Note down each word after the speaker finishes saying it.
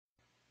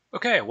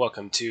Okay,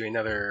 welcome to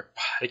another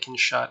Pike and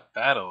Shot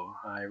battle.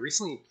 I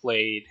recently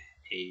played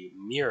a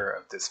mirror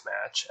of this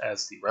match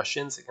as the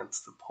Russians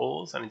against the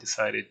Poles, and I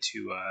decided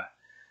to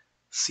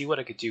see what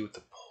I could do with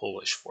the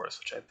Polish force,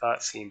 which I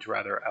thought seemed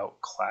rather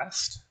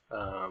outclassed.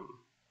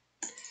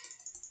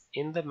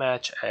 In the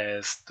match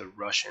as the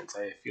Russians,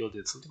 I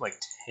fielded something like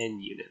 10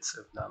 units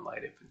of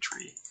non-light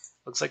infantry.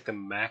 Looks like the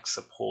max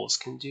the Poles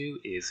can do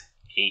is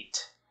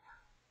 8.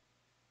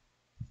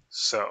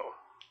 So,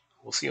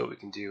 we'll see what we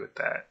can do with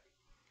that.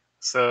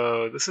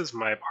 So this is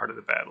my part of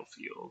the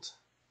battlefield.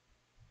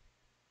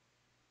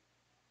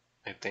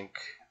 I think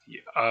the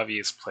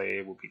obvious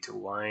play will be to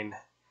line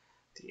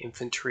the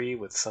infantry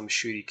with some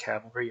shooty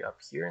cavalry up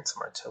here and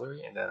some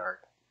artillery, and then our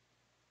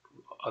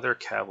other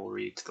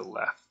cavalry to the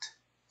left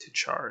to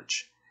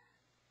charge.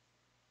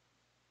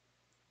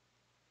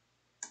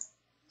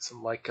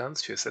 Some light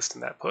guns to assist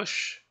in that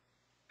push.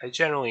 I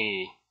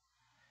generally,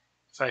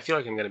 if I feel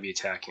like I'm going to be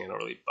attacking, I don't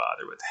really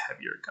bother with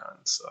heavier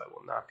guns, so I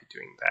will not be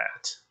doing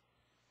that.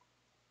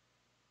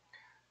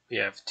 We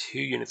have 2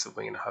 units of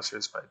winged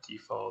hussars by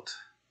default.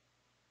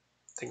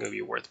 I think it would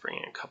be worth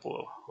bringing a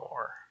couple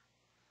more.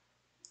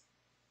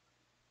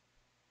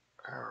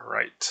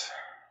 Alright.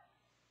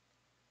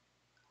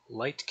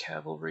 Light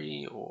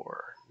cavalry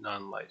or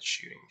non-light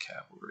shooting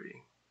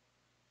cavalry?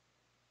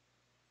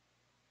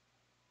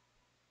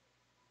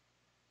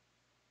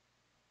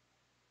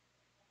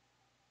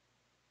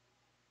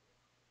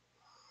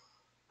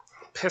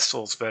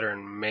 Pistol's better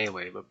in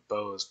melee, but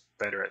bow's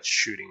better at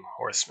shooting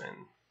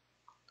horsemen.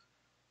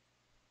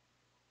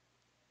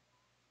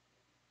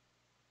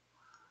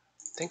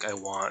 I think I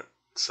want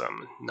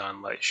some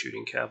non-light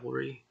shooting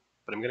cavalry,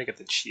 but I'm going to get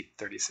the cheap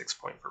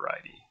 36-point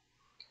variety.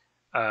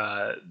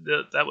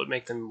 That would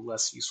make them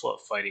less useful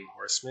at fighting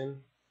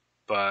horsemen,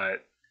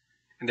 but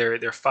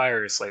their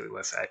fire is slightly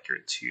less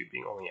accurate too,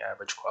 being only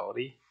average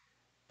quality.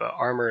 But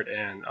armored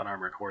and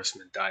unarmored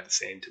horsemen die the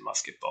same to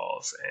musket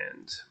balls,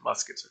 and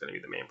muskets are going to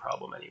be the main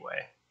problem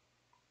anyway.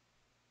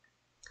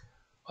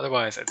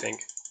 Otherwise, I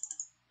think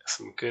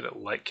some good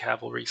light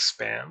cavalry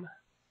spam.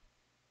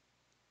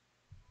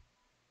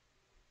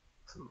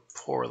 Some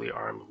poorly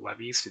armed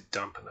levies to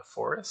dump in the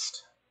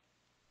forest.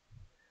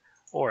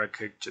 Or I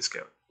could just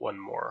get one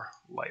more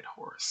light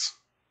horse.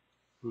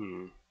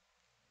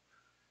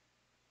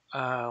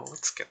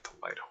 Let's get the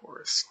light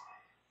horse.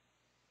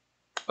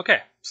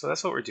 Okay, so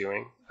that's what we're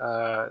doing.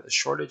 The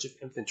shortage of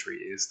infantry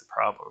is the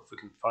problem. If we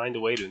can find a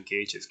way to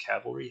engage his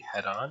cavalry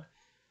head on,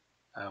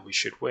 we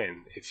should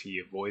win. If he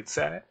avoids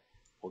that,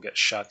 we'll get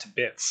shot to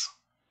bits.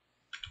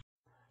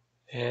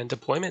 And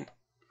deployment.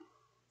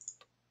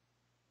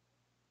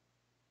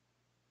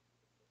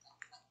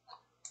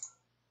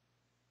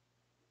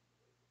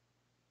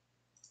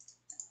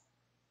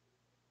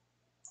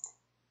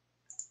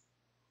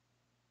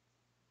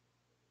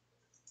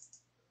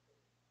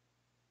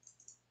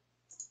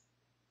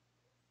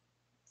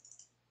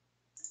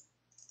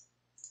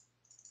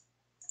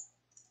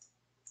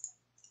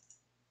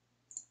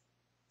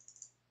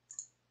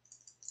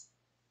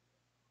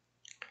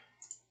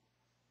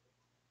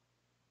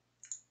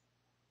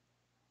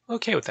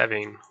 Okay with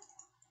having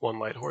one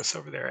light horse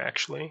over there,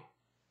 actually.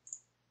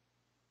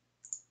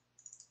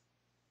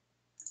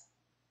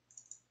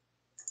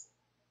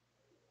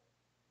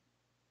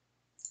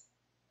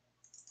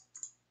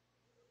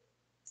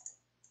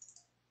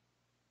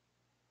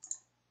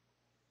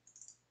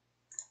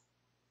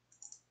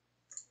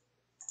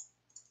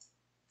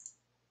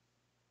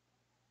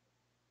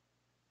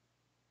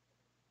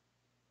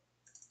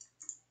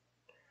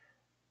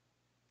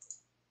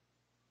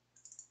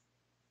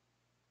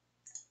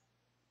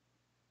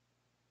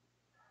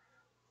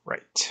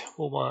 Right,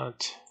 we'll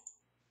want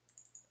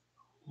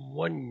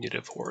one unit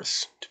of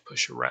horse to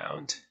push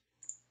around,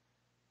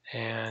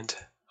 and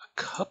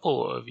a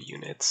couple of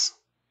units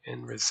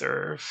in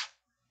reserve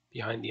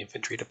behind the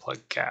infantry to plug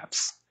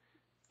gaps,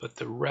 but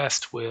the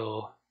rest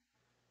will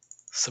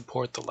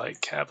support the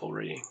light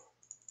cavalry.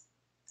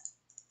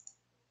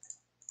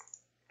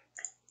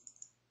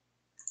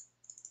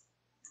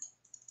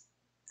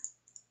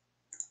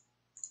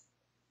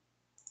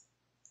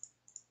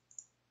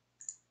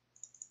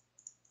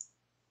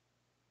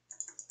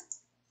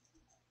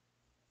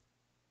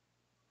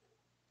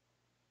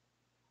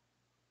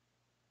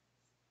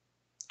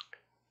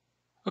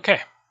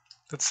 Okay,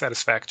 that's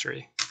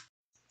satisfactory.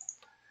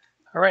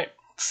 All right,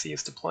 let's see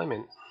his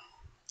deployment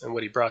and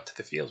what he brought to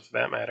the field for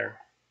that matter.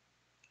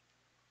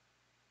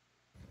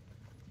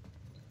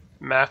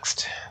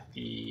 Maxed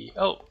the,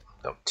 oh,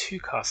 no, 2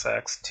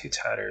 Cossacks, 2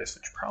 Tatars,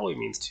 which probably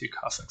means 2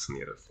 Cossacks on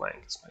the other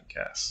flank is my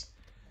guess.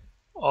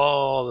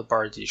 All the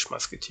Bardiche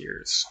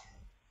musketeers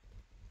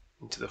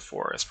into the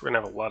forest. We're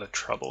going to have a lot of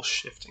trouble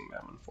shifting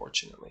them,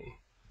 unfortunately.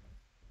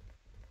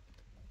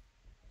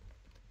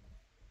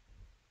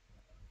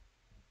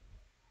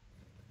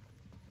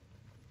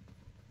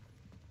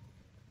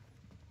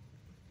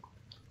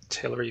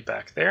 Artillery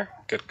back there.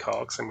 Good call,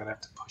 because I'm going to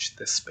have to push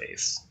this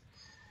space.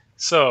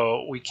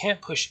 So we can't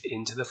push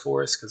into the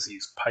forest because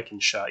these pike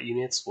and shot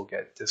units will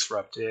get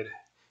disrupted.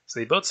 So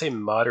they both say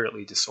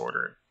moderately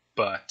disordered.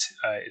 but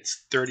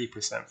it's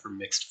 30% for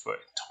mixed foot,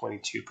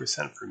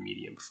 22% for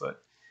medium foot.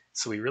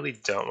 So we really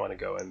don't want to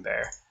go in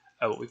there.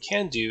 What we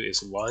can do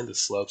is line the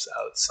slopes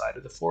outside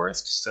of the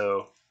forest,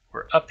 so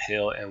we're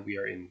uphill and we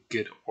are in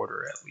good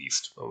order at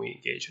least when we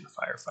engage in a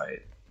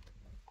firefight.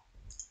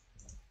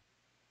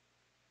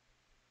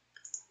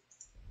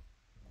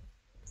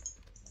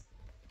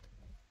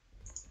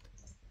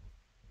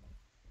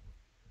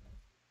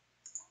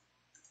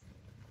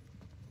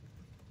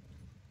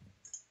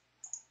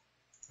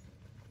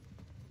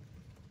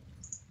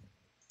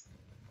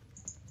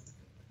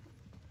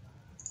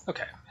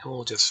 Okay, and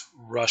we'll just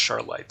rush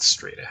our lights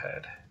straight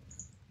ahead.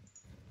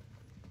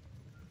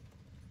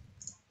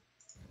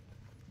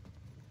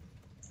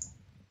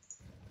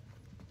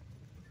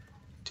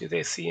 Do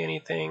they see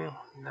anything?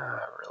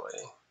 Not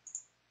really.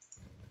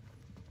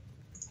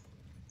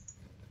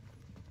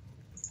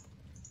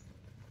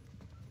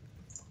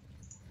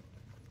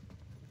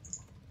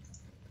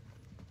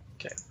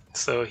 Okay,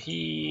 so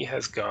he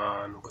has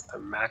gone with a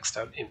maxed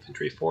out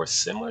infantry force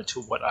similar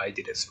to what I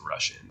did as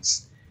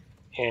Russians.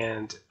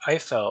 And I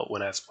felt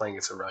when I was playing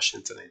as the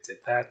Russians and I did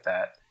that,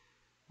 that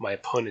my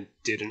opponent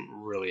didn't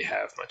really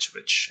have much of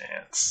a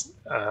chance.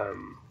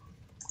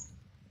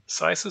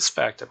 So I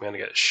suspect I'm going to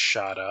get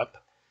shot up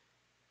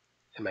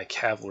and my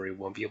cavalry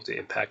won't be able to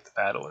impact the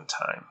battle in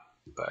time.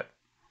 But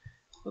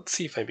let's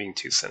see if I'm being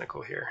too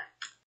cynical here.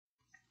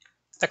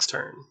 Next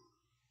turn.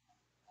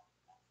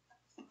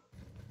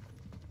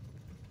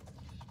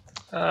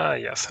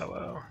 Yes,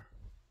 hello.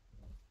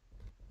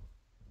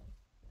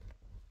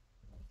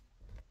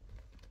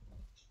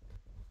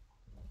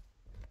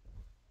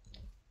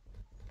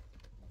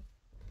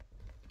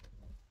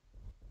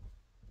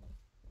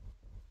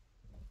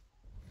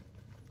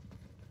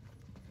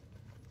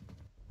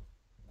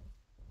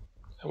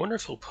 I wonder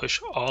if he'll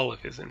push all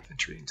of his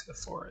infantry into the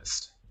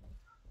forest.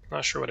 I'm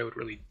not sure what I would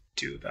really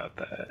do about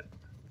that.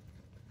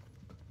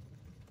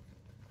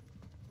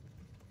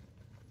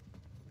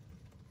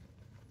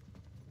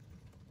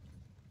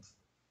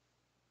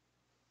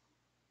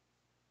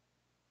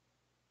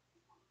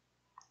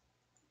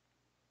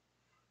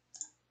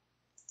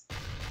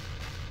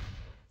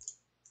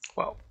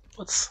 Well,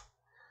 let's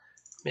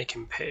make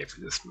him pay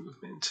for this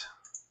movement.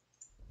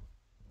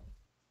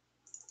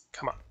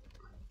 Come on.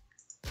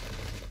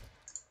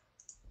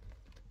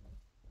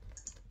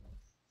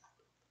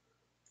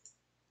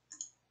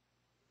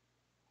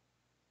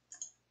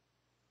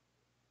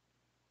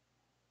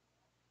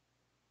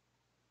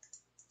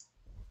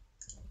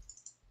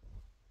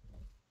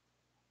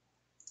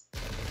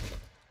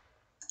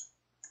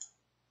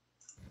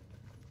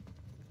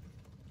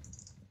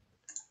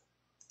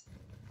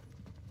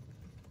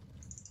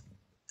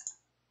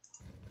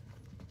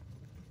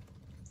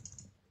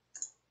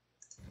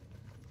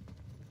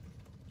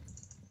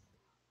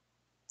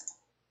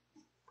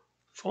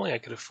 If only I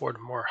could afford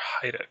more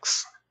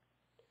Haiduks.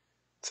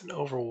 It's an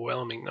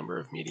overwhelming number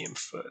of medium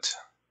foot.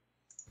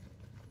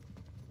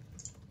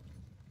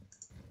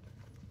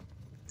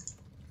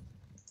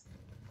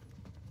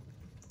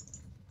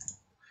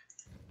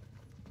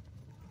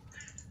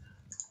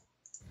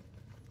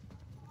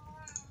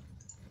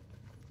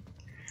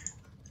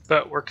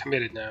 But we're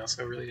committed now,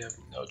 so I really have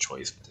no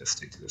choice but to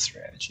stick to the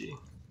strategy.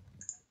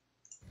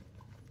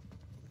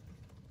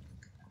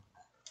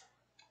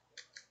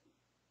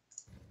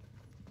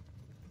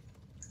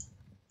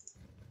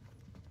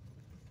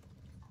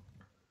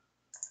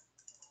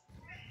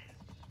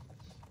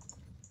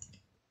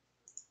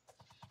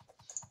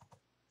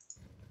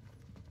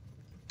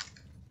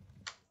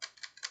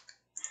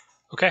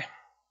 Okay.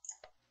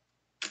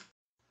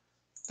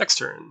 Next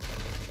turn.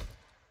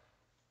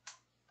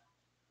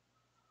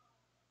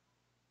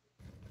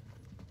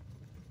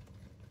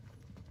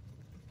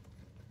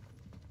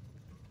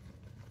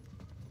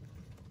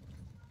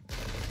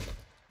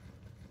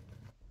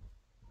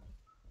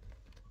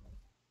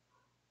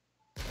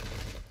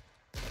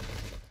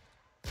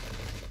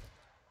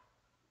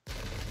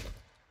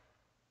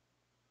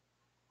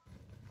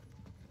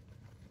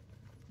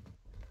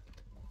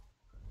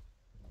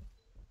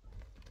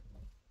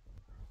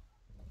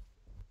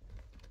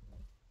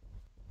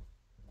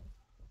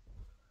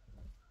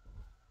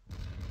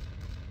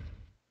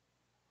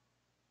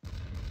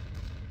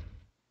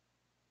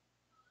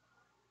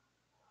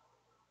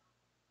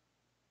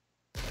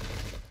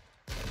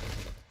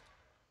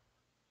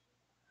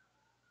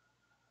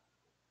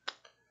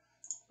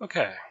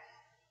 Okay.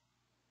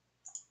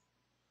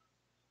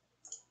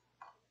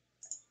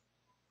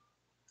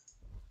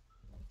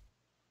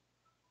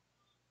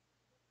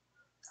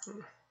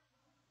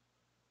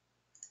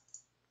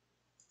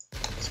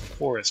 This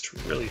forest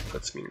really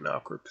puts me in an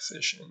awkward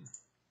position.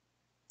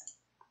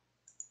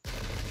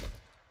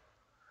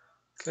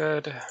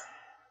 Good.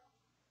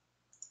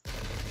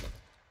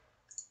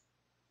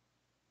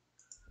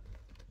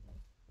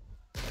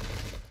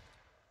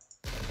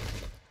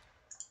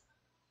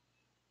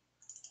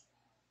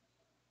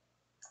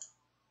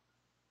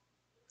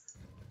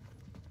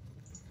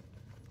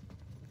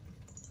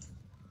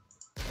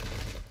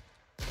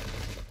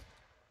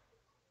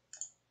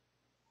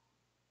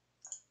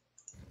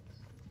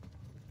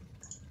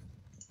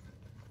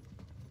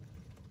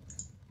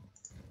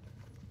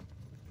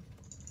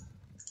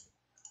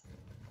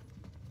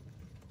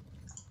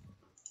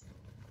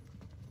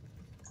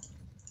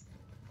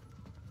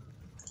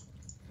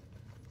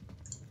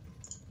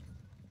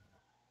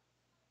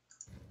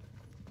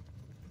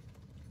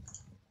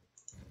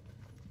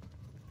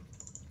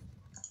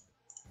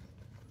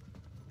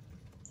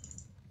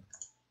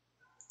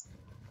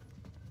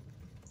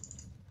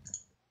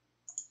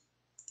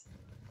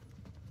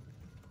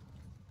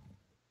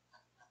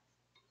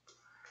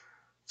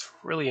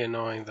 really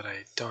annoying that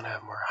I don't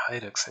have more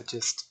hydux. I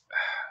just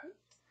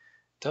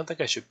don't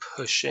think I should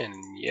push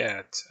in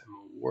yet.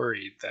 I'm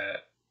worried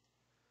that,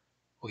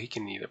 well, he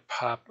can either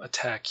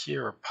attack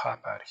here or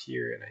pop out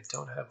here, and I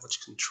don't have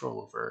much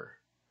control over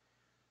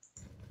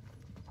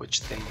which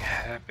thing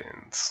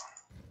happens.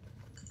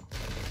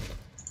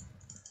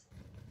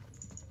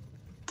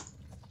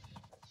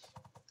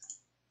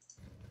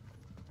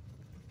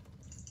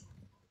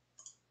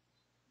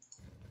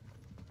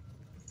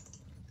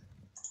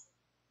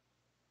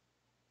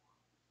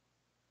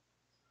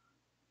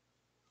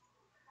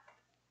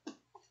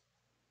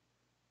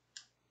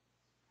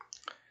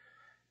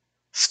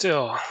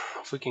 Still,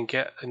 if we can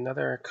get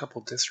another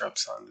couple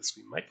disrupts on this,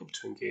 we might be able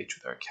to engage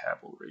with our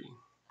cavalry.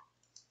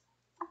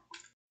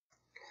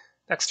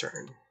 Next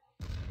turn.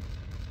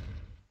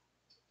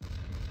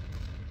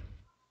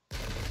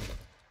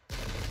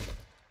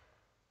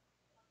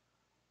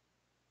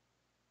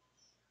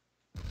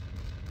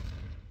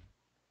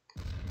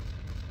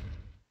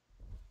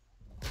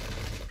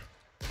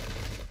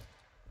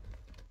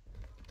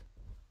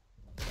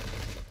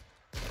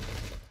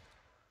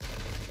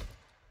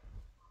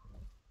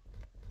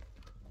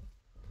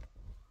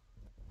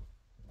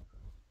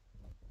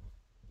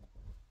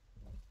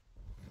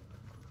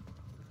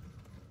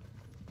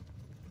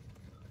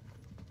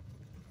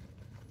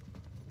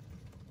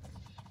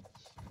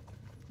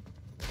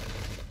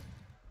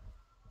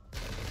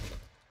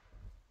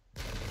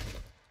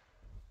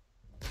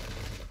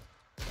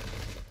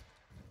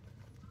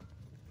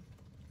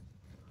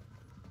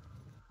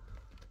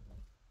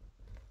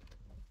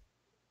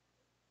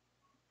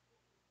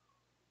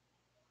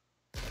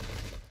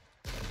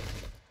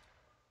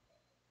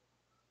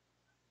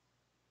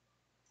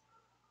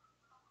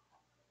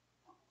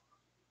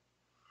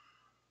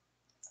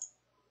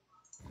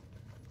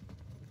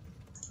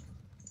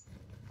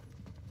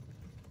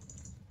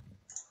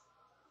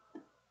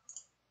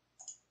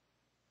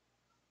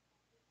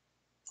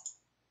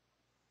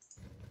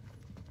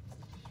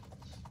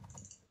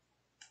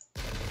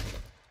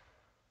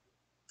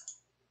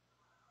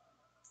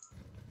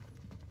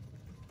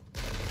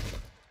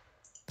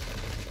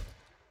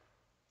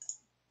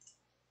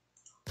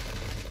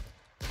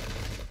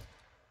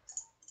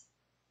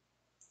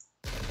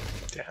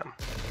 Damn.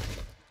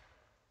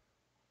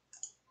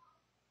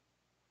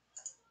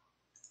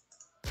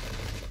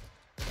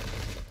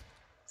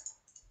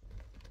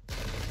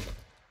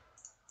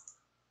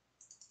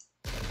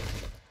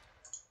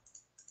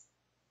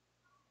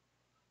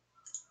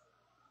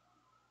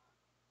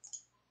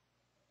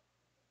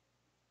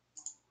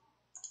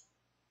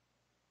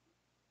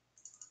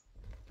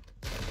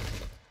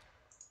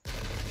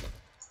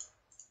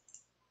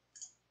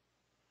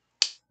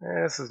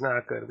 This is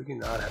not good. We do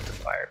not have the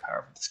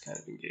firepower for this kind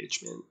of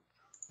engagement.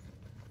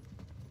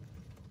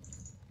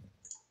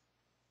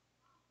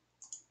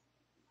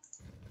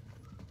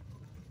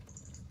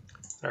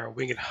 Our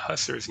winged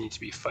hussars need to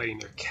be fighting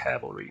their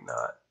cavalry,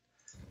 not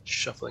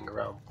shuffling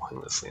around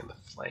pointlessly on the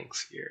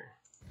flanks here.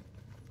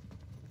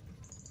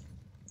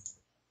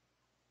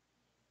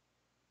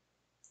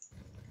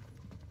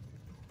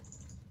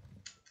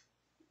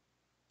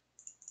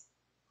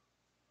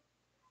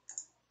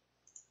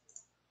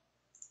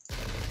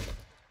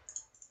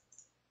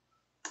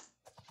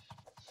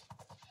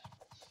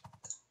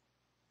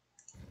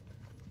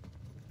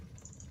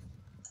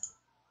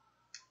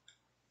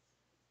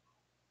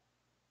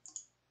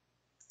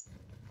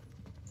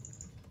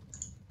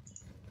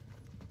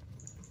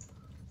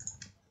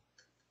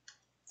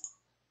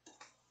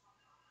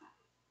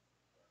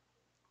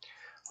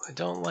 I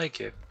don't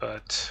like it,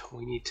 but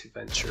we need to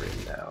venture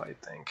in now, I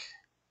think.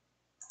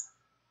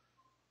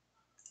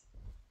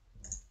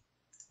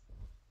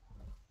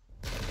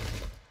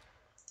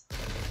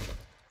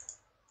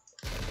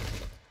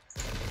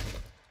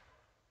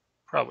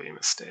 Probably a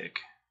mistake.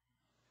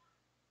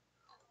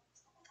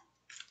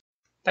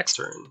 Next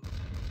turn.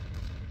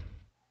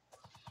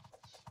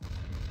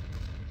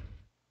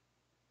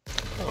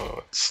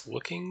 Oh, it's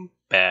looking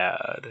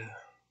bad.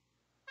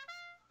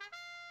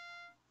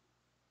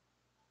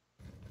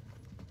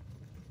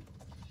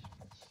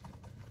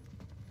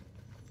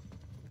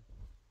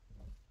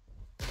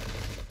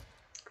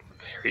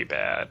 Very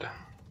bad.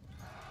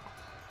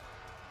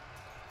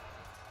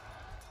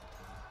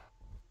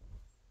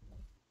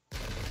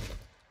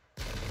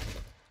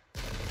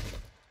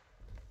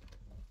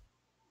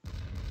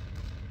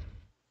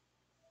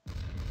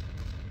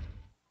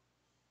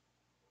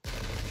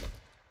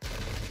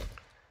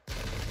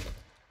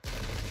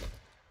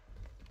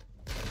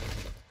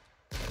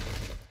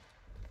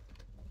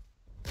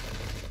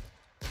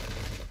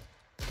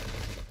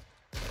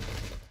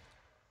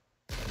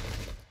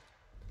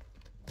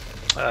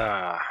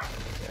 Ah,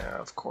 yeah,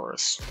 of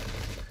course. I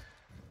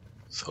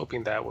was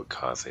hoping that would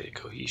cause a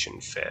cohesion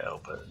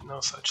fail, but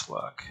no such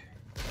luck.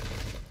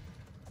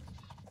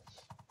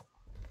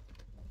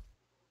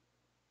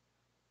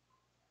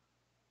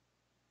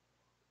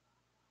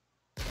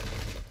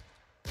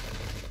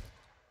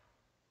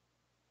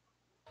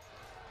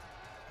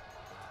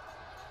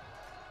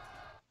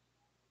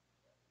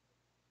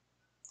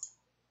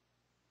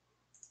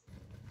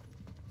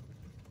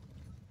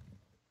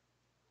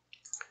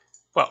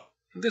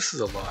 This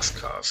is a lost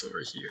cause over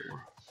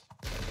here.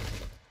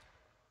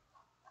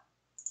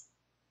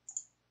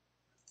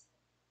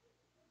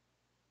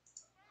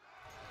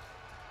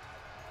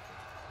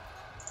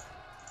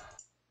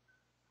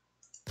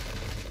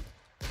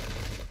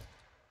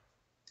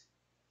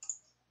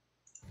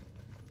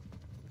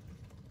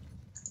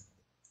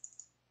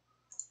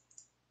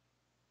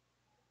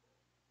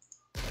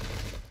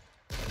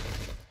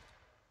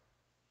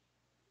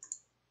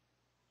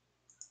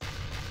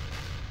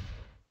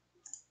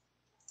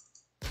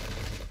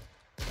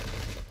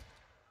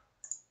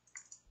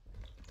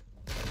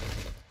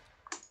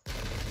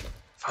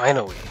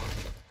 Finally.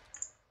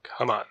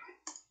 Come on.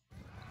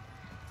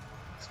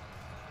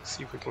 Let's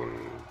see if we can...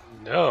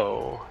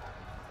 No.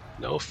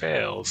 No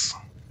fails.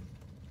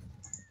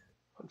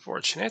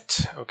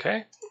 Unfortunate.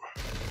 Okay.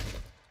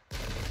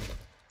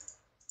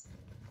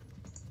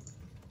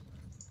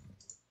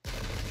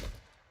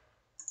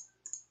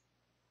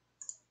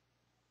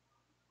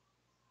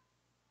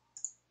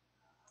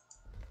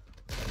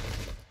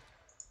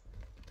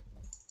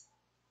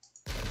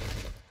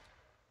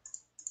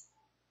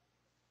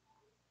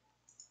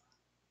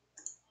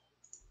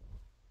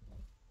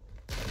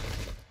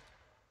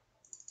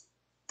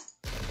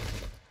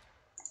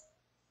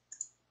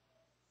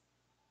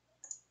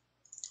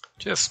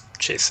 Just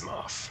chase him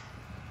off.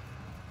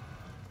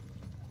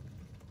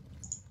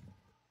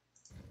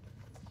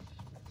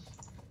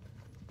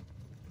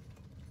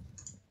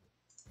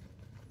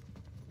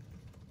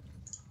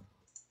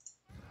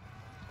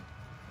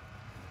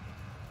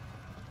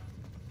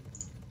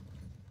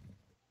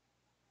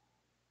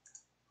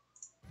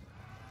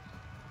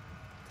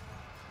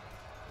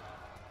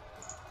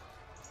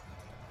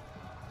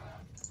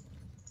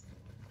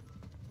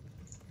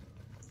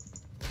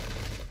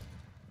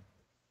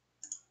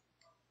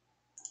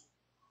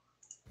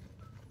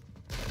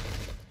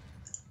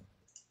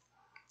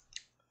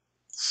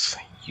 It's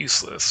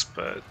useless,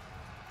 but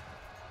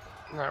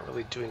not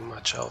really doing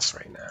much else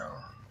right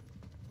now.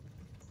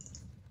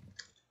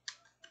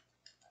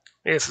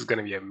 This is going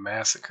to be a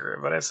massacre,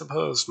 but I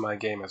suppose my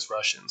game as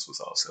Russians was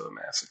also a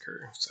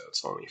massacre, so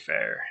it's only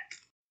fair.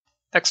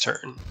 Next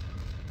turn.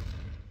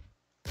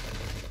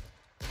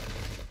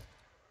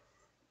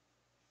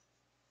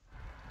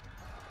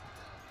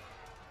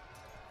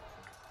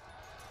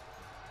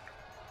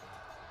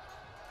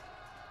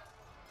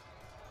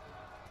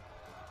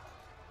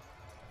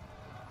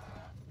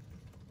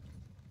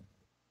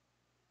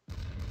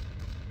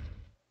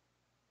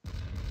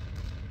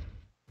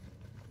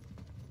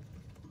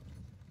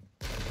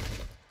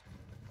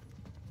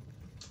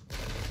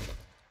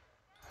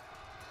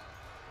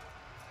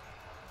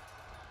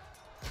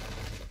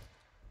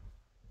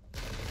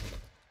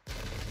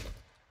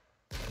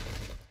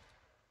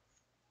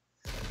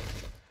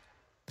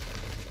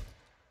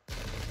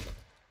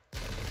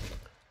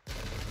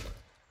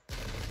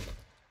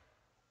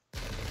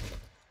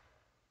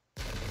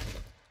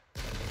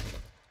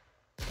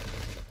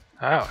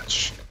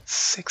 Ouch.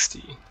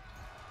 60.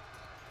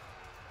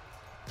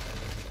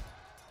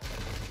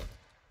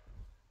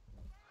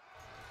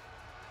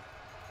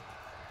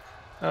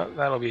 Oh,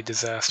 that'll be a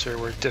disaster.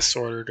 We're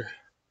disordered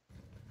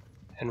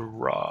and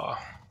raw.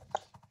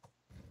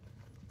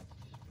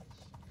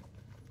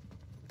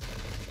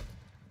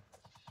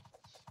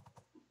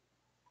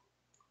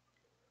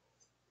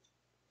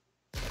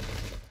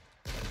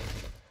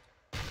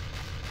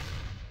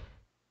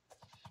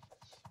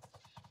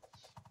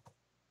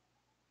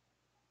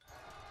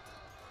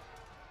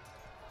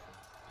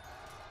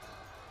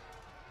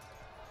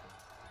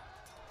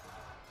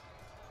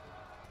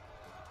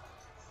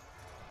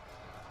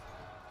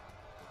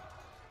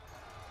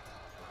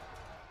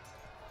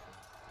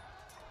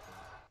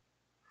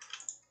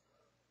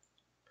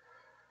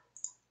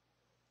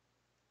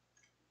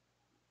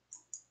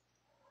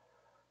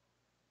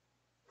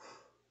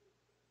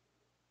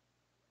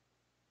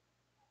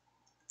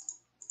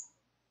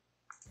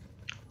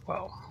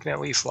 Well, we can at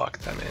least lock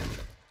them in,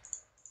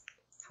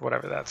 for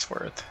whatever that's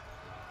worth.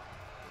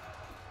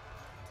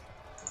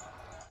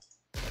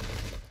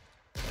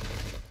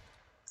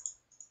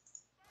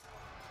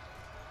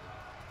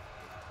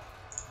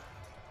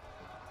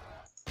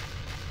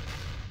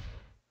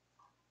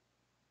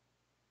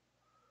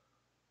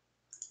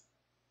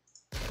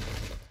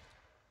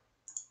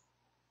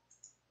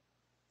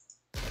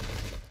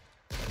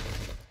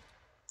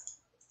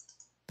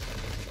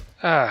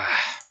 Ah.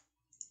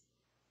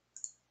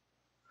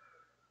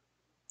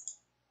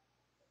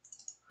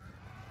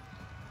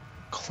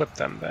 Clip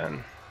them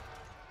then.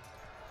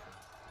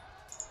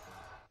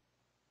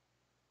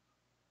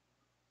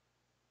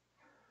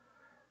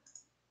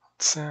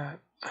 What's that?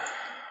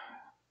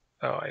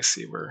 Oh, I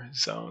see, we're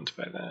zoned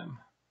by them.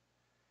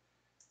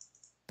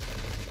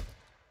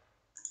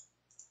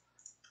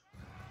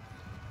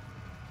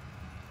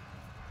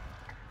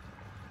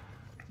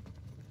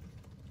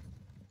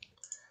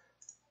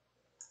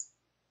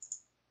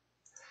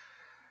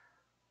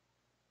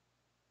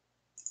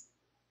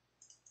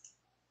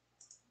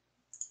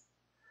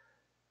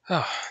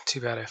 Oh, too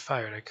bad I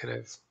fired. I could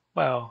have...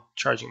 Well,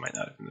 charging might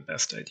not have been the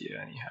best idea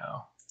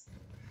anyhow.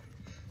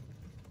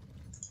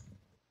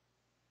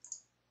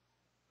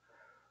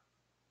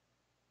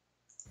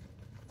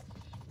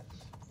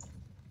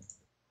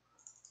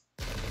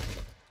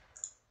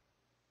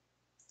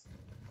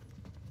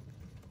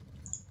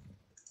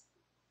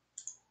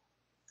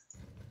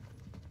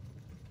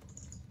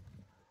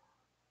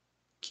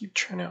 keep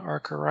trying to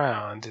arc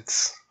around.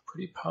 It's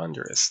pretty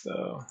ponderous,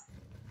 though.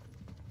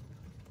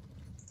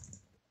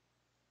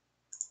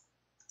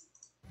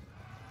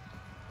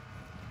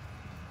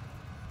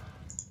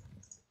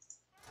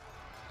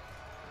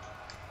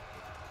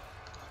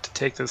 To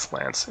take this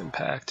lance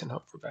impact and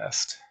hope for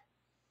best.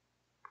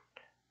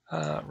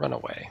 Run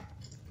away.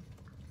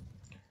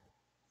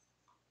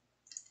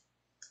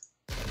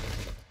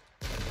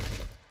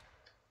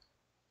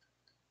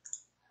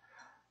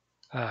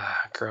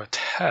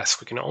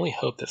 Grotesque. We can only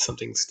hope that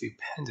something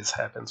stupendous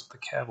happens with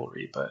the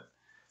cavalry, but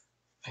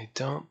I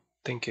don't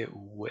think it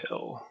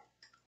will.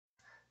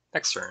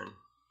 Next turn.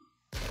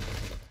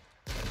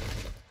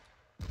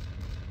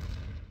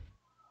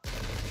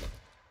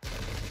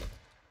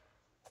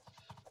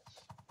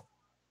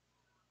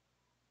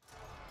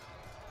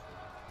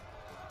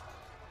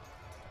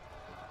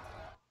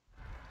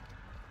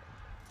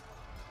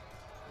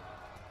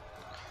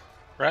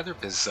 Rather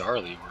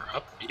bizarrely, we're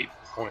up 8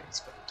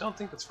 points, but I don't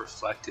think that's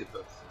reflective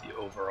of the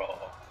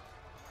overall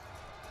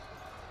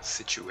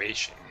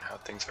situation, how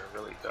things are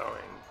really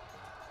going.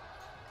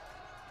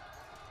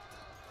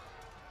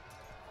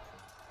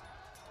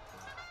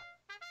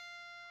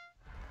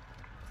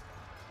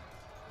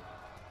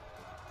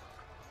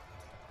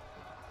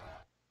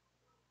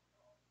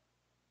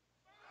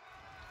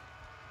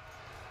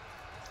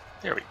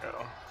 There we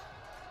go.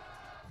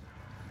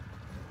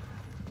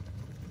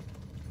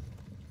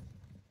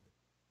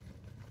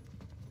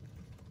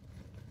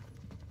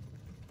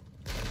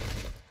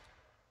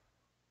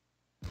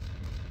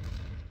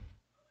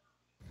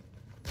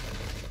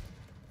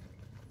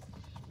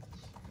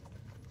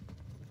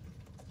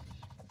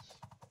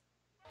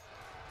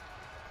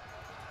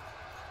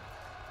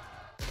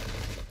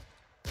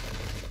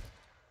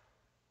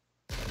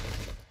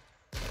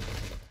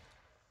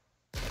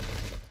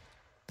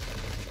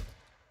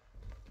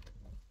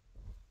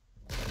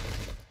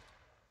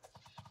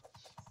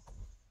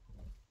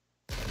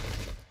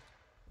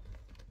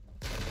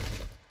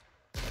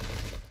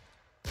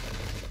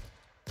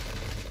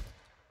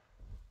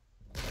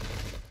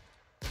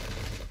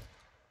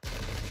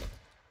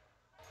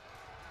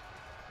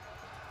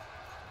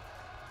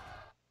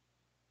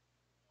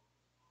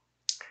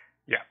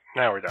 Yeah,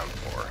 now we're down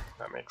 4.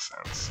 That makes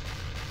sense.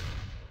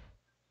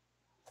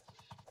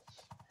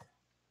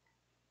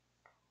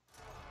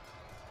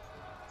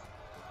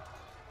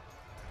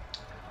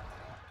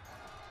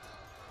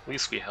 At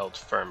least we held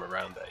firm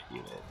around that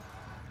unit.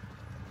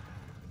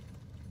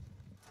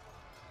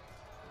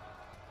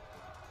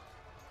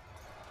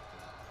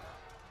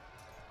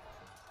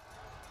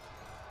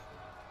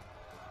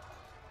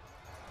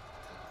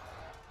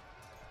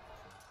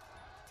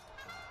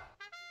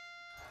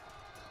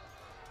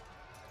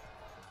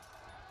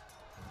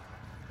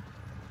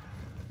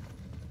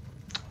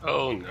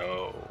 Oh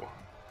no.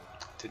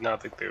 Did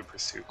not think they would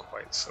pursue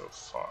quite so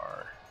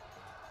far.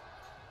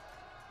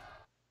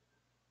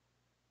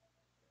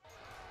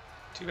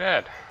 Too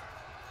bad. It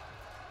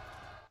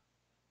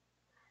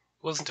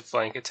wasn't a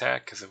flank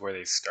attack because of where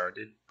they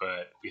started,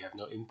 but we have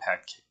no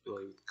impact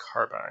capability with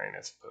carbine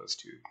as opposed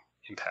to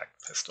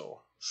impact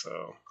pistol.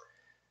 So,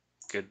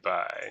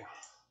 goodbye.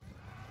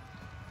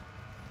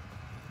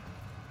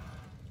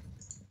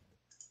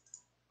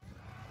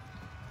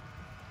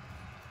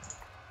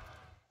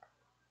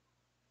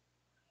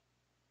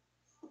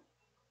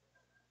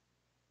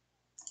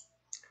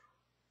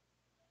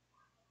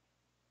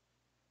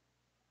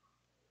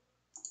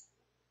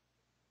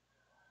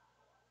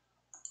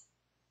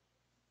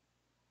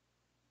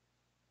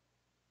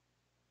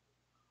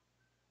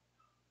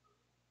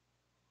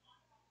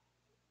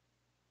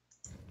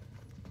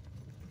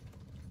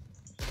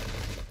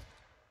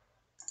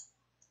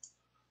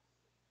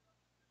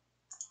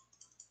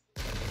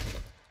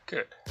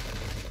 Good.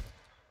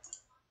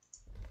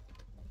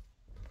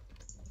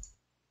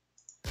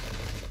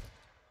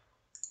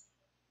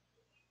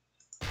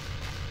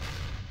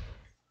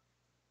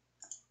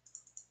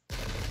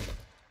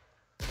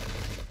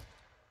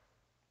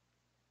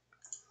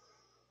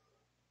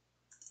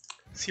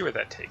 See where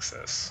that takes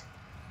us.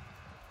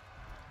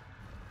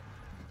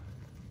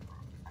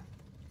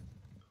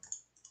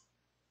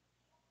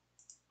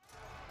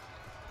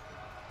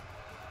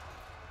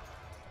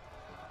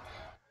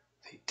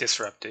 They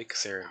disrupted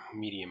because they're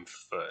medium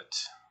foot.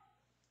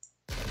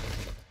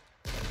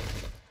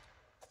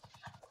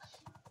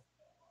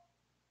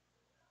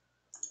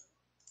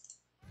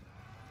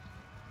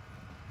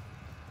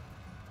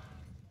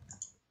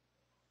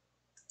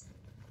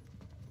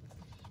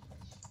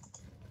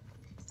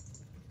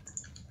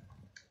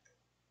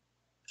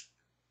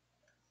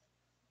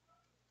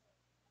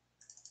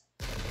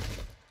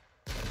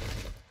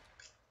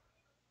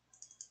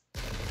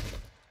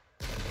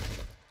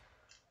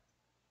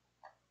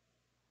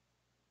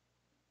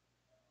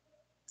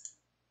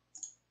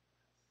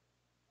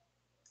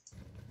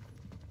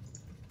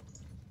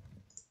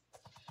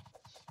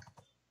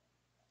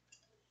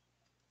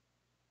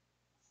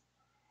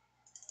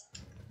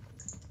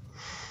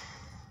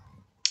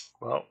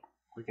 Well,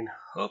 we can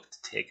hope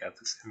to take out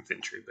this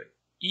infantry, but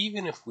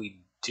even if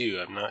we do,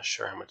 I'm not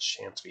sure how much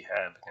chance we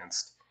have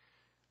against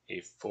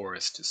a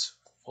forest just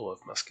full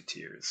of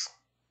musketeers.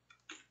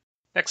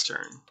 Next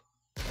turn.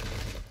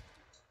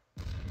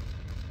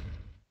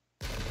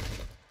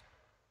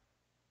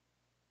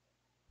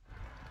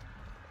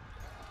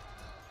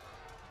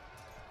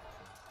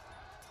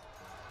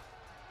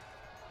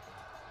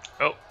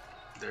 Oh,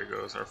 there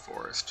goes our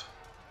forest.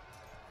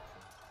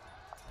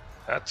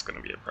 That's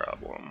going to be a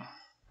problem.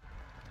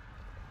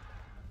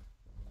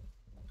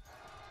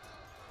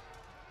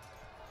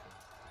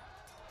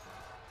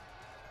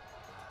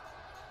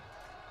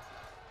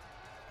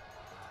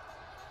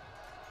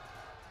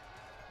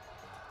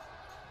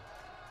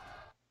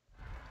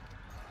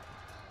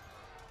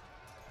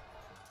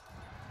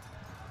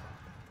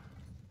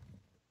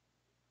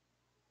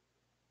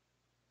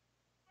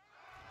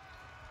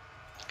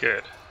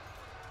 Good.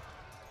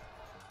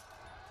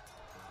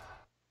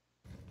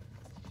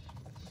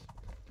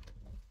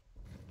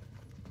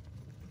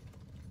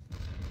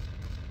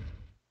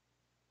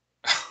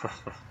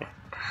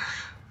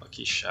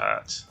 Lucky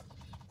shot.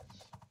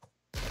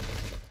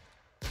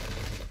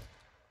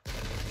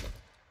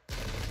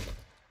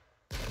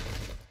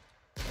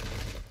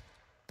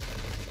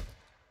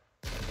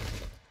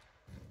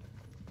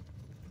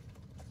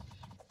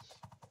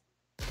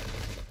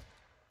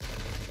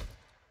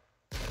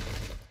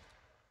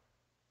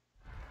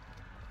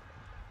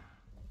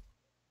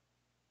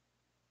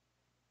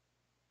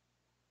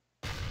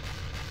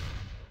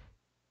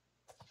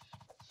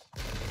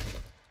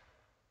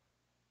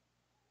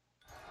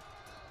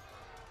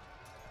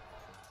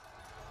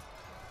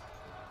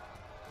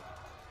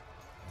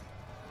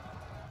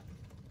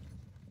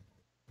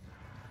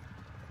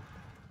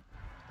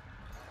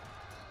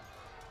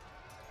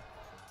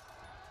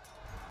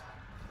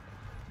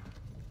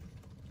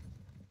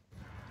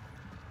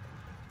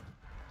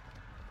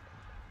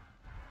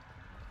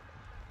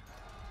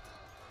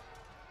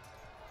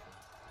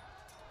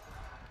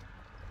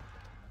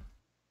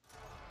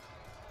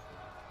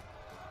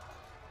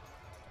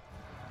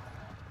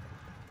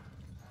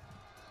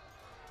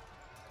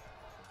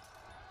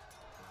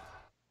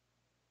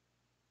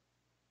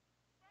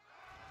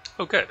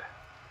 Oh, good.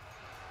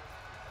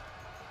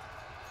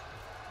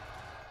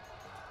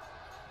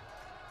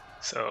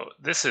 So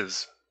this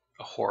is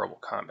a horrible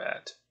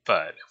combat,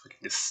 but if we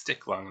can just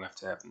stick long enough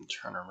to have them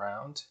turn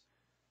around,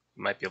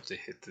 we might be able to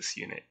hit this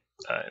unit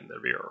in the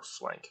rear or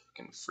flank.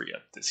 We can free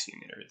up this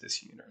unit or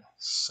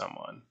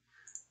someone.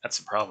 That's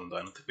the problem, though.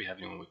 I don't think we have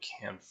anyone we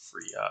can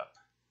free up.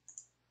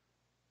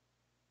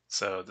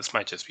 So this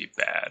might just be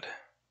bad.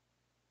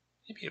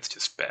 Maybe it's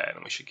just bad,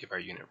 and we should give our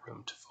unit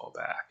room to fall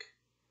back.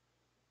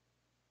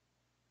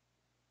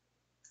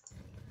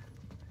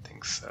 I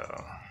think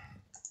so.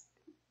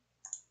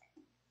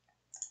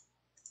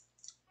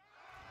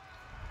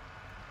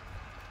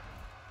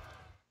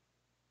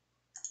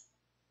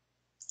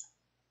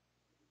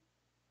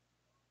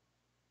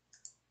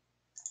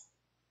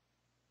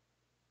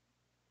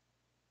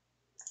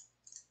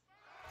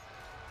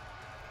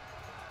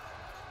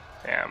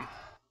 Damn.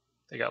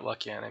 They got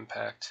lucky on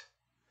impact.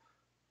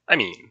 I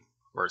mean,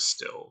 we're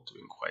still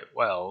doing quite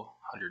well.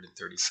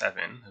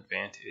 137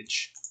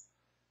 advantage.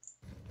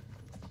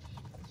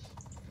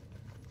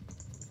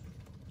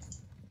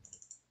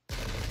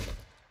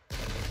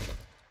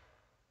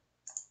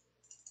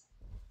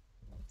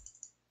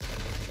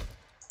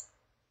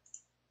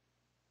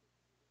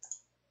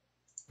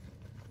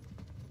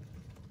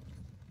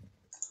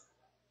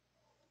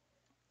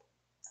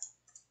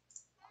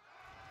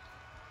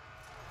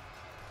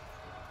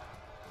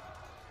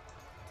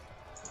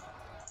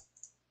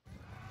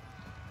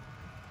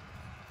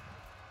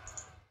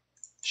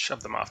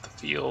 Shove them off the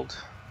field.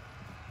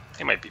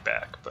 They might be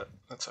back, but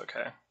that's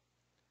okay.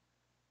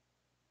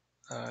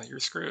 You're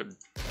screwed.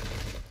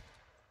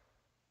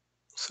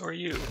 So are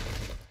you.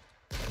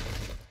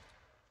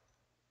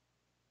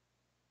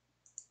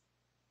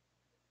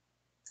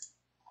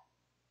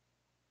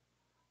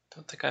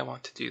 Don't think I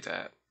want to do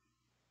that.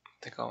 I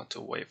think I want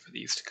to wait for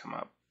these to come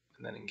up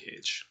and then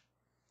engage.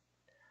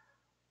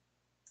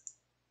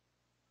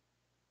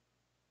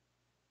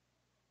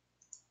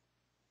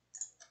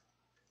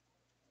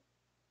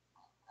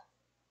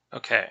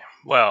 Okay,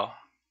 well,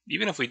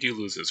 even if we do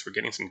lose this, we're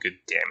getting some good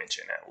damage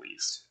in at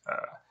least.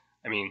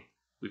 I mean,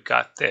 we've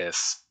got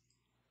this,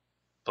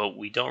 but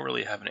we don't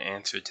really have an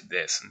answer to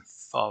this, and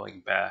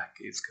falling back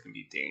is going to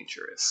be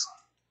dangerous.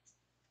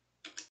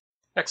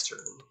 Next turn.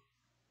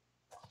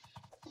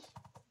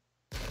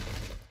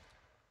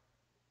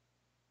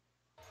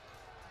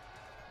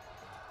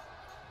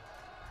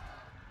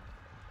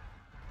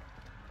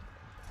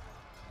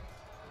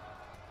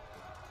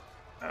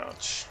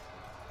 Ouch.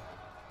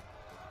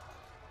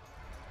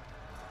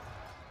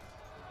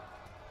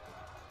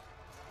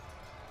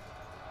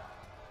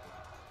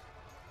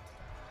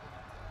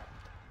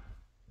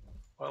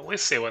 Well, at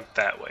least they went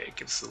that way. It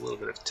gives us a little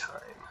bit of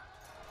time.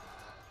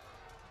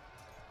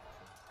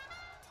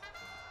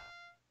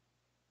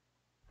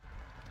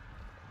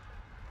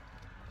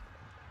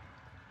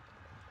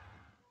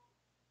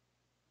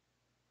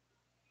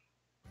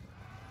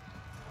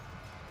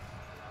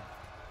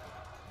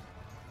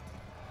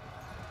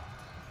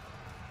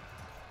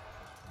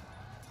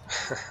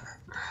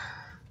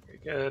 Very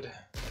good.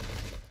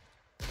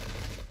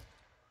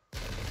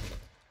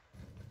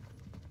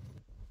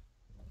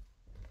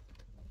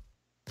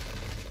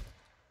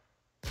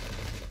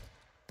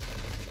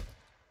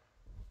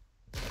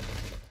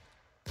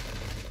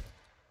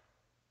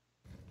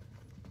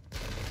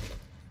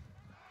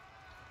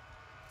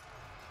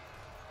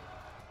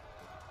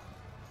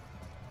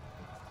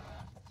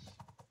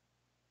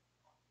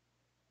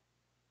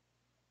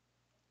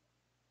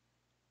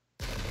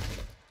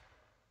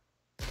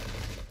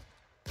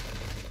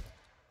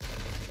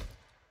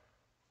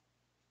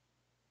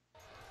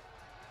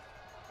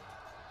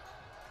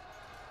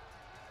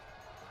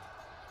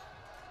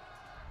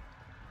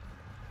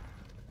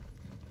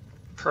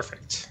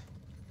 Perfect.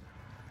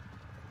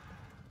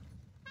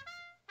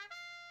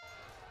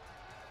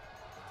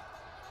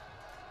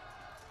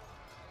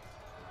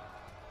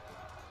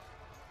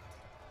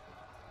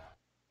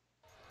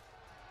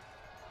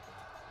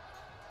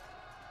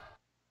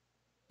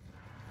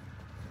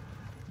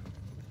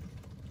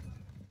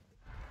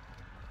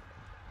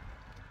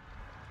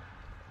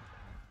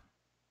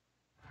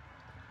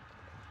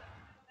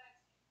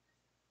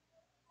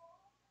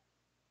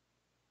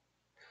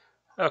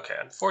 Okay,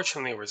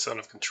 unfortunately we're zone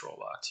of control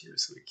locked here,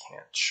 so we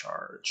can't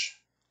charge.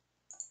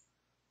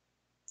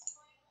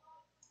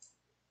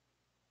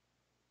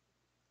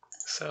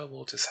 So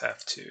we'll just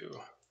have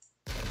to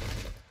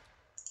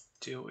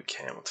do what we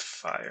can with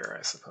fire,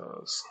 I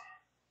suppose.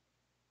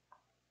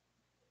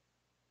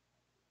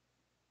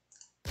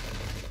 Which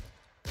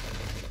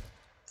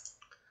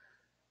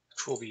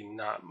will be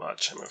not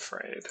much, I'm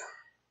afraid.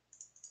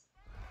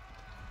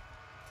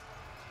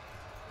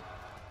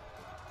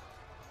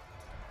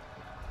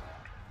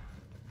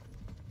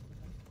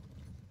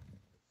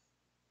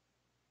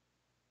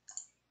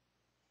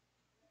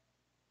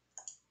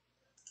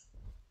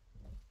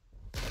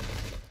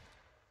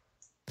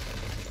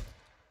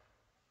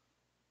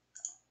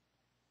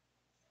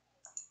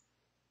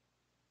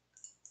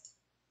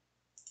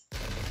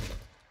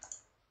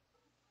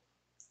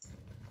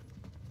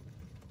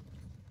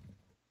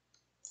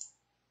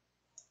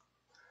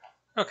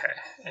 Okay,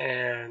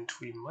 and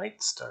we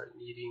might start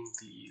needing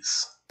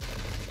these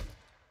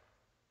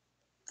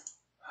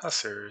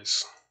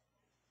hussars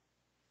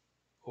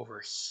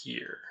over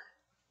here.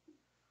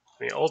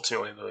 I mean,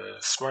 ultimately, the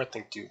smart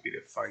thing to do would be to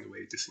find a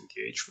way to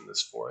disengage from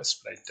this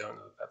forest, but I don't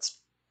know if that's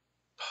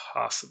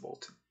possible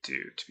to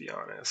do, to be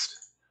honest.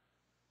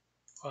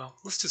 Well,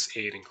 let's just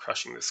aid in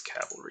crushing this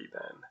cavalry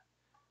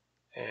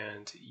then.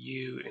 And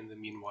you, in the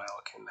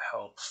meanwhile, can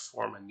help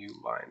form a new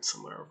line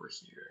somewhere over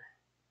here.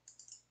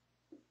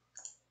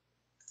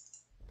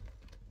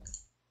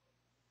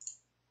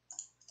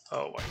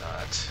 Oh, why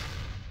not?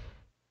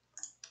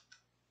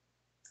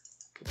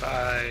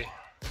 Goodbye.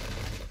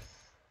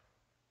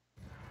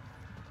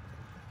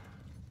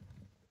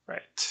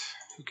 Right.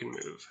 Who can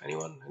move?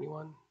 Anyone?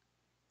 Anyone?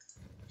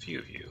 A few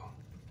of you.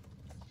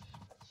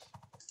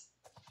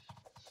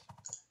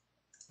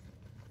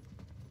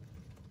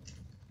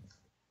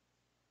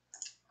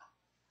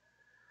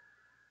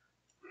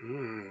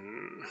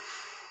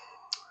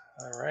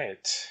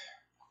 Alright.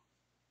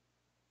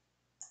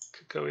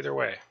 Could go either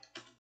way.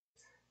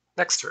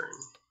 Next turn.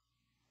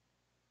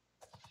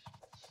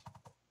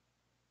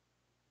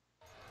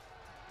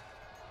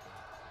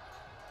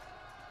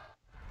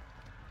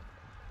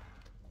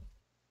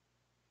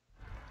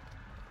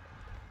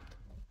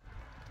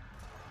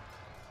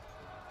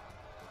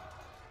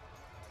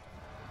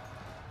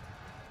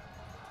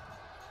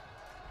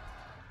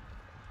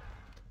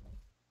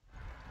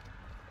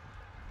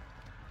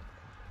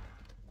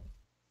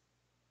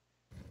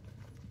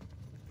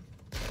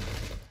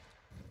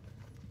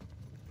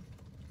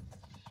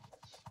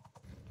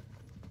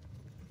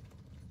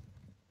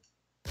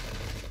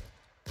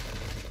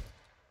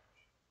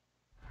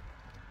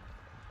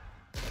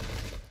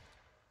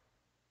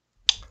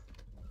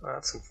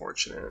 That's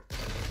unfortunate.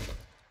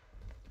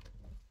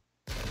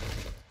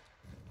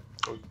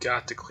 We've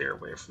got to clear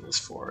away from this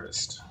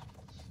forest.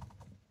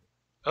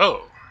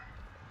 Oh.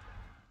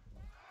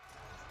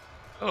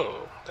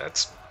 Oh,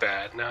 that's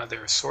bad. Now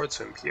their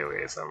swordsman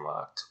POA is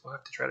unlocked. We'll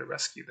have to try to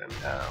rescue them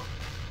now.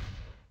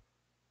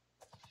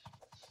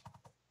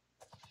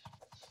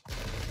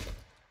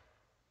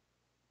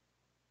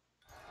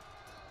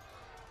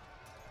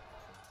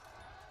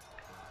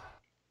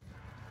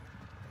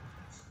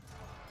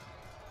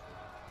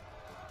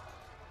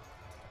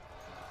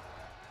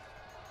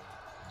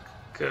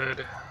 Good.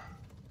 Okay,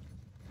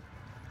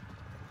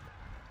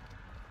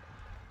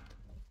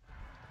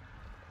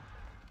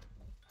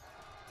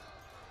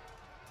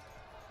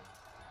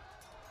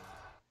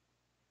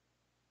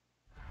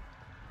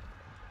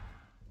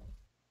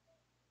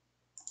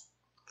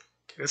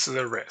 this is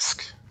a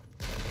risk.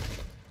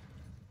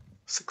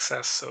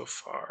 Success so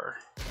far.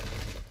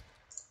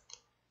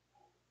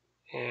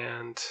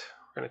 And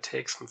we're going to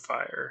take some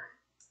fire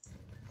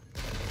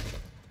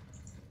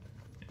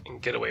and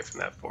get away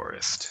from that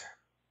forest.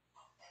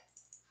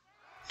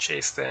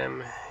 Chase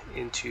them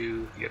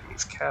into the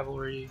enemy's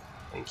cavalry.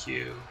 Thank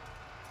you.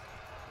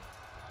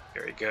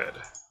 Very good.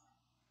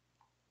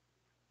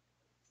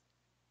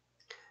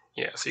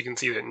 Yeah, so you can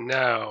see that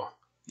now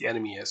the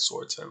enemy has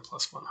swordsman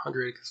plus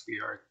 100 because we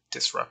are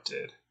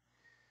disrupted.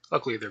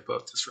 Luckily, they're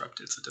both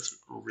disrupted, so it doesn't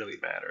really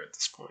matter at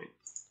this point.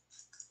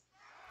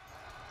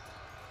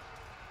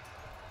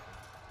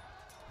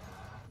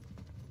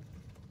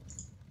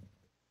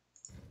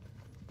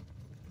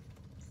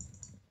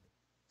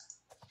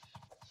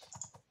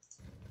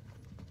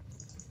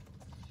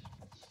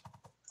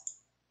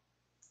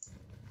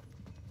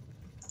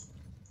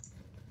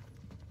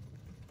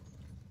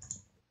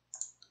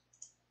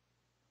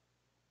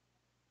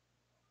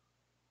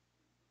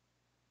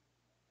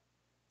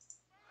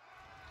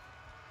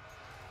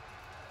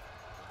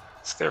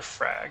 So they're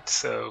fragged,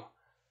 so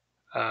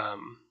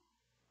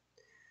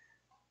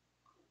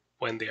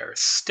when they are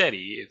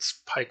steady,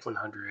 it's Pike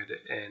 100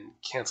 and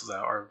cancels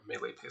out our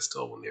melee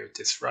pistol. When they're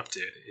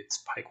disrupted,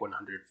 it's Pike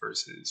 100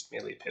 versus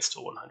melee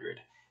pistol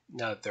 100.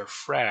 Now that they're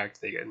fragged,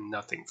 they get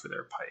nothing for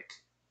their Pike.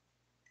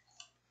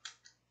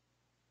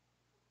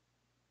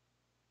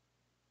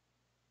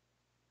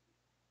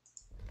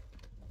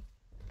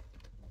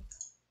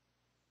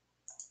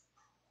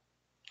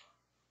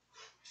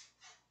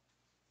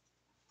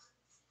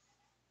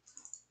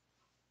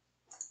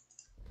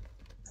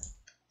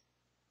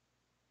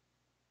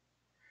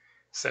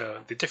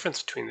 So the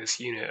difference between this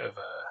unit of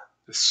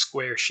the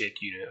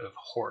square-shaped unit of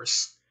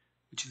horse,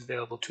 which is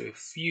available to a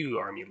few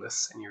army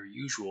lists, and your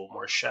usual,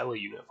 more shallow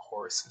unit of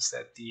horse, is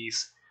that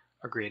these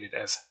are graded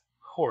as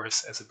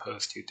horse as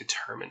opposed to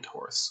determined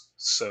horse.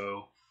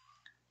 So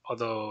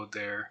although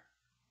their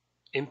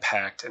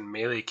impact and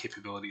melee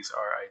capabilities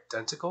are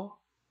identical,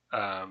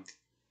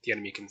 the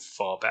enemy can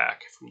fall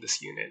back from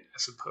this unit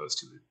as opposed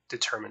to the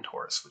determined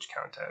horse, which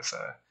count as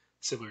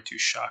similar to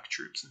shock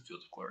troops in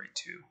Field of Glory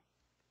 2.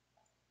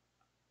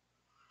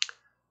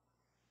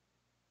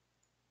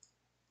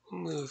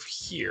 We'll move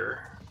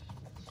here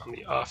on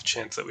the off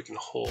chance that we can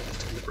hold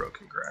in the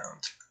broken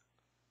ground.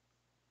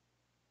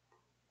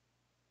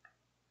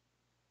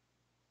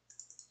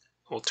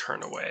 We'll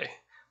turn away.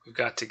 We've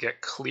got to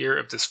get clear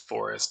of this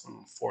forest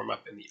and form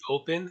up in the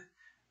open.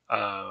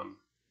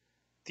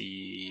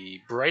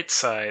 The bright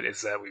side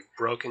is that we've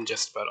broken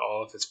just about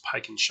all of his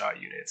pike and shot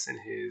units, and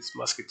his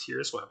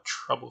musketeers will have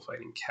trouble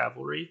fighting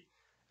cavalry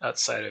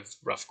outside of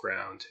rough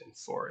ground and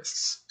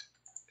forests.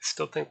 I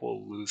still think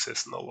we'll lose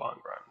this in the long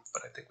run,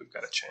 but I think we've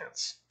got a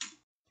chance.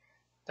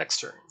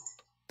 Next turn.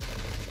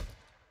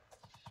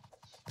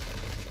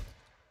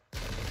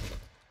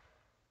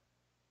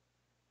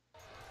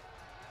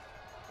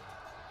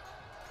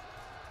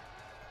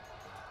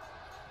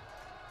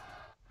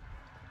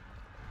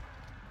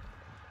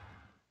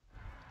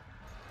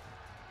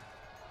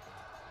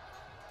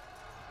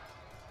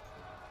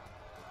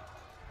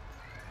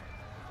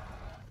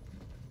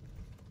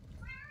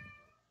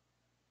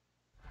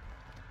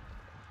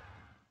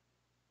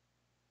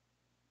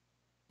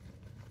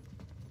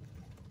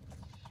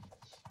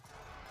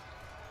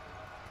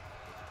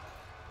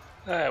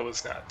 That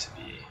was not to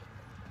be.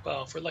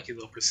 Well, if we're lucky,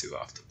 they'll pursue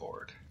off the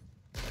board.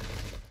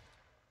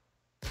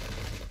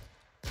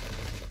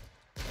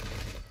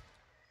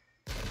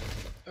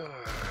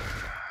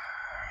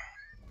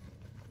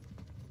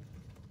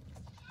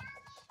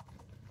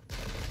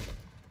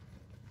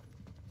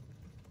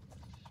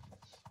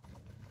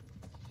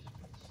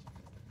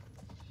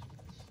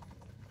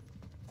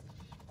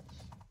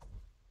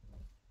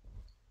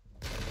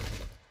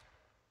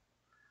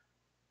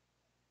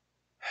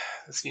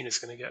 This unit's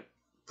going to get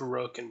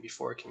broken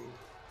before it can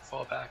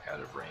fall back out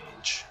of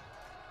range.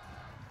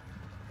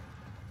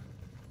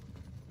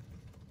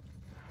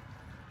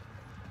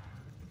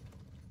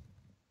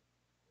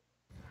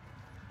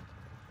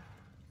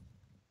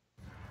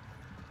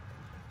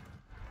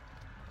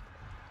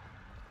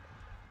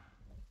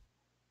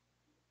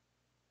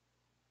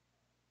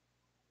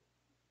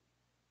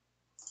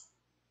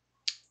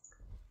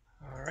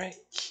 Alright,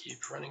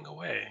 keep running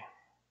away.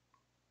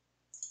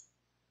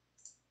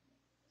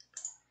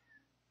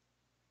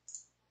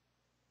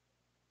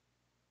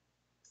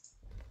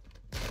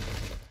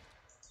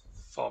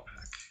 Fall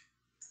back.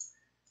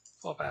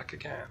 Fall back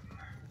again.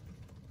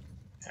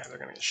 Yeah, they're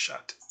gonna get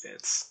shot to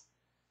bits.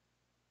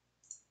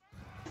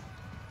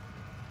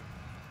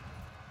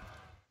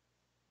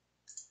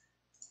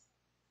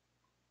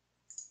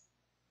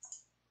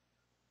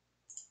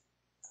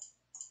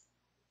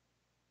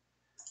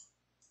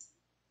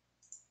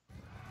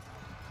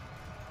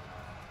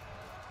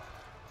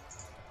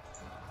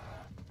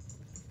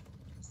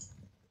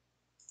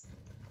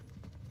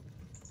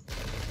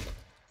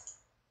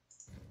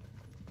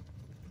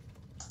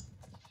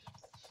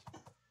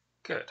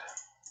 Good.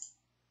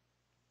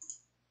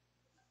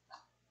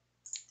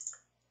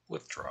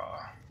 Withdraw.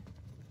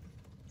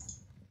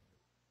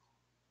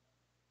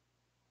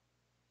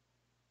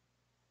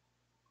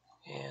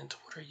 And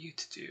what are you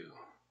to do?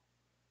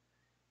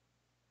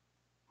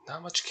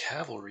 Not much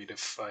cavalry to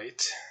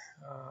fight.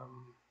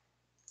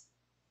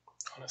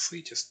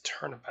 Honestly, just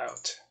turn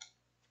about.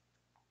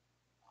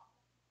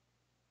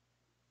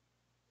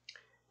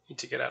 Need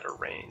to get out of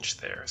range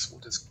there, so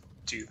we'll just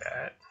do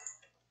that.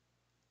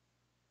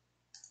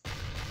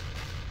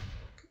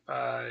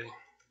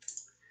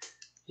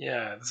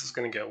 Yeah, this is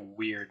going to get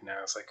weird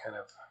now as I kind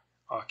of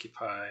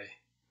occupy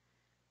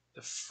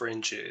the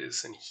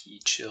fringes and he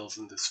chills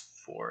in this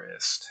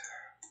forest.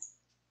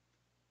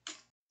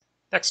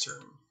 Next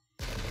turn.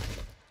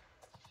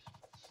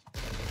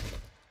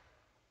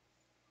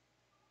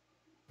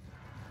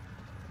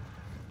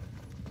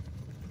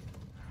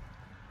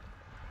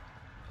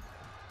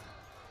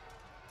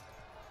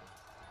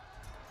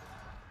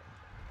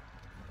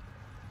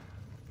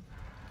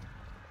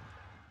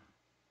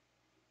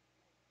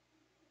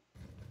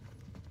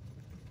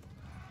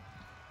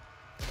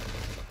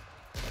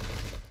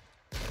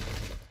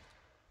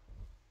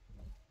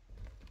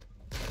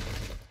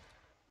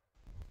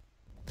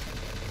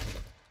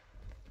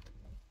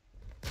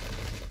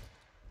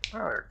 Oh,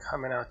 they're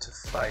coming out to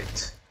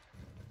fight.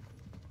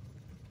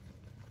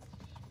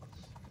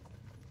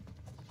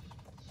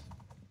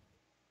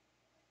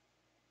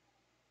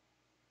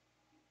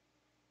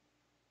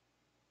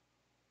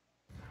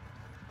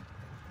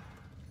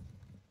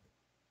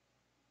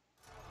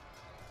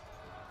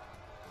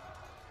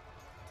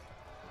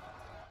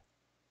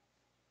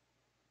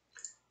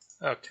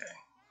 Okay,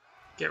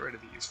 get rid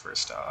of these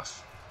first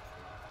off.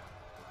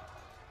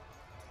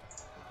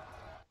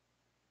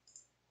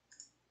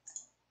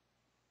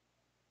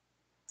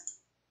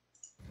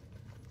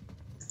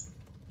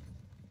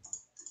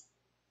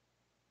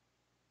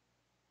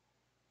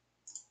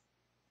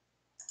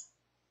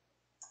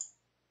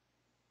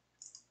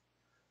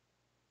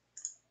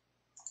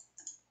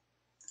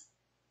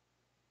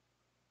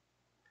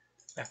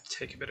 I have to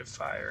take a bit of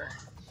fire.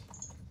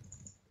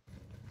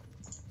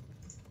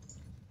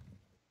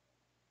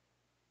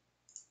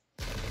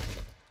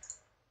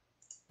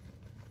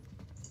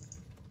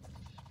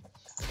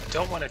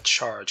 Don't want to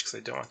charge because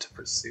I don't want to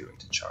pursue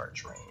into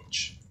charge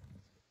range.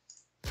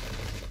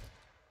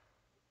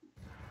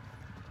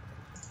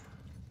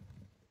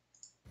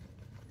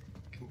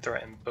 Can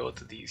threaten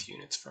both of these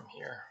units from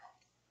here.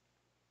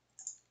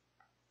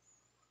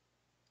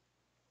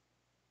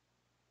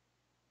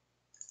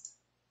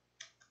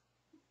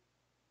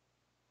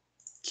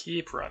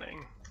 Keep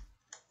running.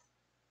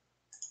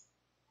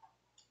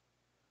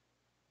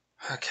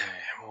 Okay,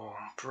 we'll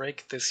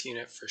break this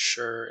unit for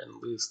sure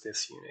and lose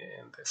this unit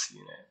and this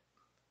unit.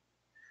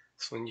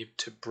 So we need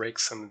to break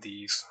some of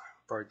these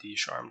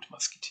Bardiche armed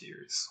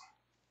musketeers.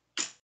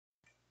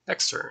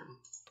 Next turn.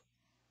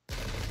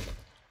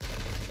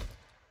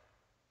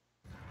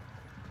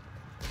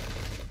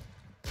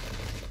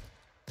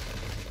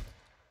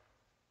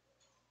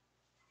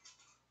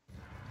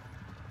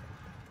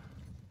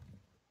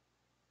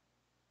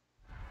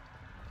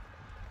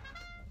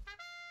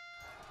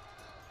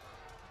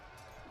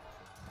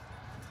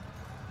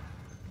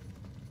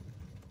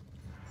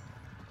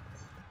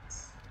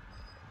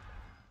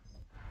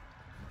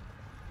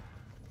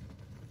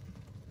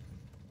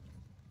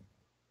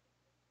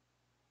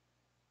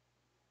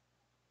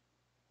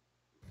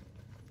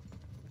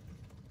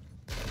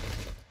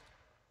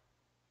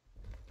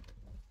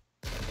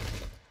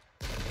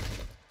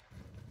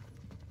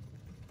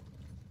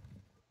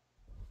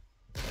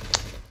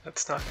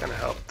 That's not going to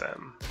help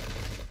them.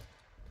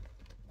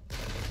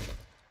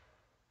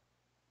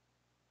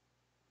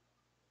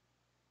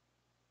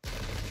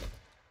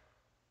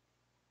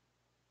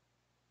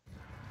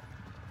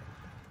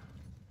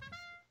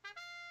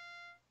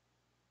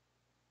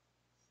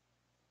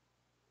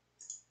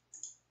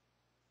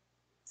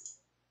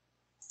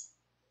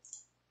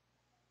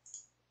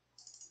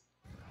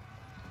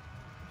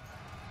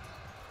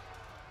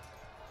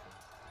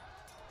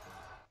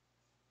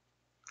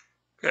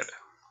 Good.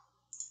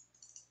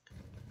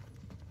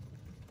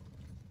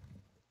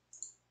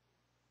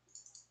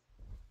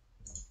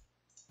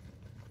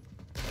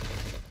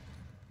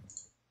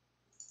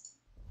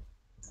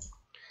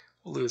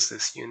 We'll lose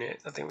this unit.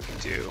 Nothing we can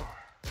do.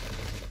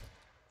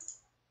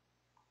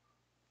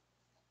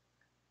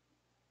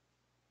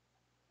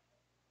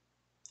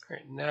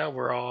 Alright, now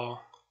we're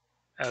all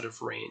out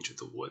of range of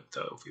the wood,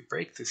 though. If we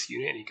break this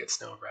unit and he gets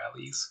no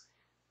rallies,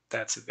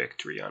 that's a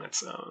victory on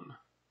its own.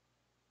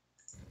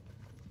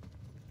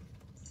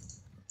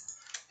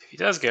 If he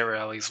does get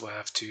rallies, we'll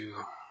have to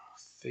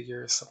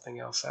figure something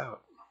else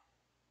out.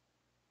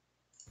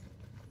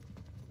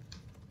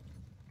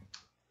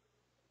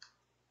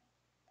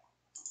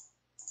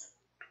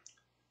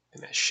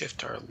 Gonna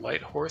shift our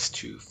light horse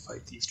to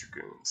fight these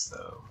dragoons,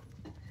 though,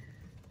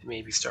 and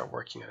maybe start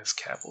working on his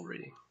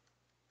cavalry.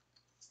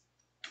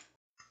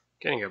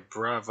 Getting a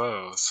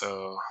bravo,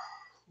 so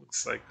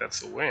looks like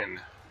that's a win.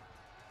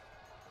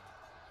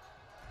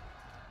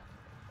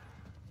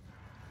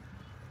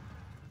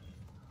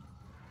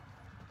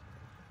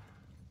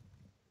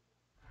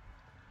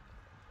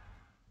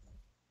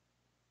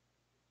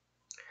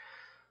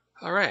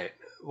 Alright,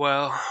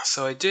 well,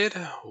 so I did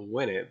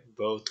win it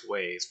both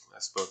ways,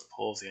 as both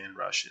Poles and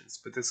Russians,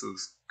 but this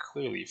was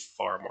clearly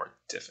far more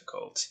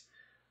difficult.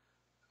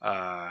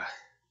 Yeah,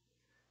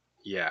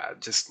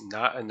 just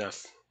not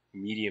enough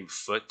medium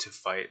foot to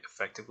fight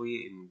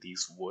effectively in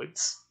these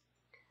woods.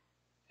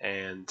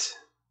 And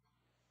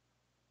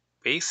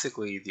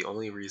basically the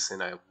only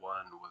reason I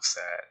won was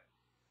that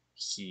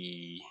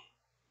he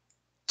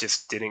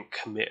just didn't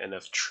commit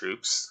enough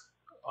troops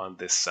on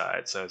this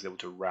side, so I was able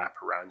to wrap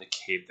around to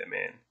cave them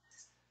in.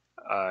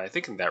 I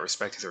think in that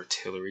respect, his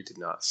artillery did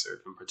not serve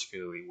him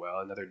particularly well.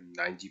 Another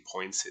 90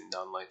 points in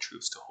non-light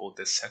troops to hold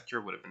this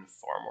sector would have been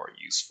far more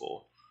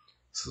useful.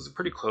 So it was a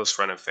pretty close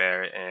run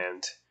affair,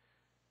 and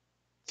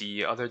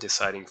the other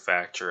deciding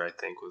factor, I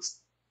think, was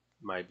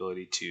my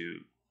ability to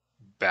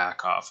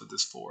back off of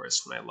this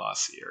forest when I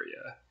lost the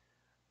area.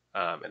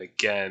 And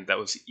again, that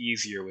was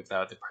easier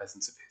without the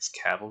presence of his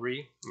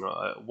cavalry.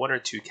 One or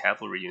two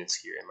cavalry units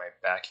here and my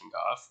backing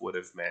off would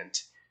have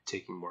meant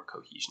taking more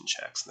cohesion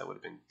checks, and that would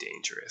have been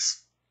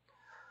dangerous.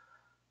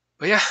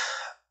 But yeah,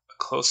 a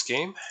close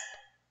game.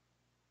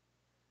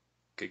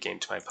 Good game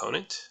to my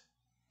opponent.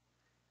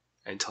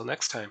 Until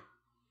next time.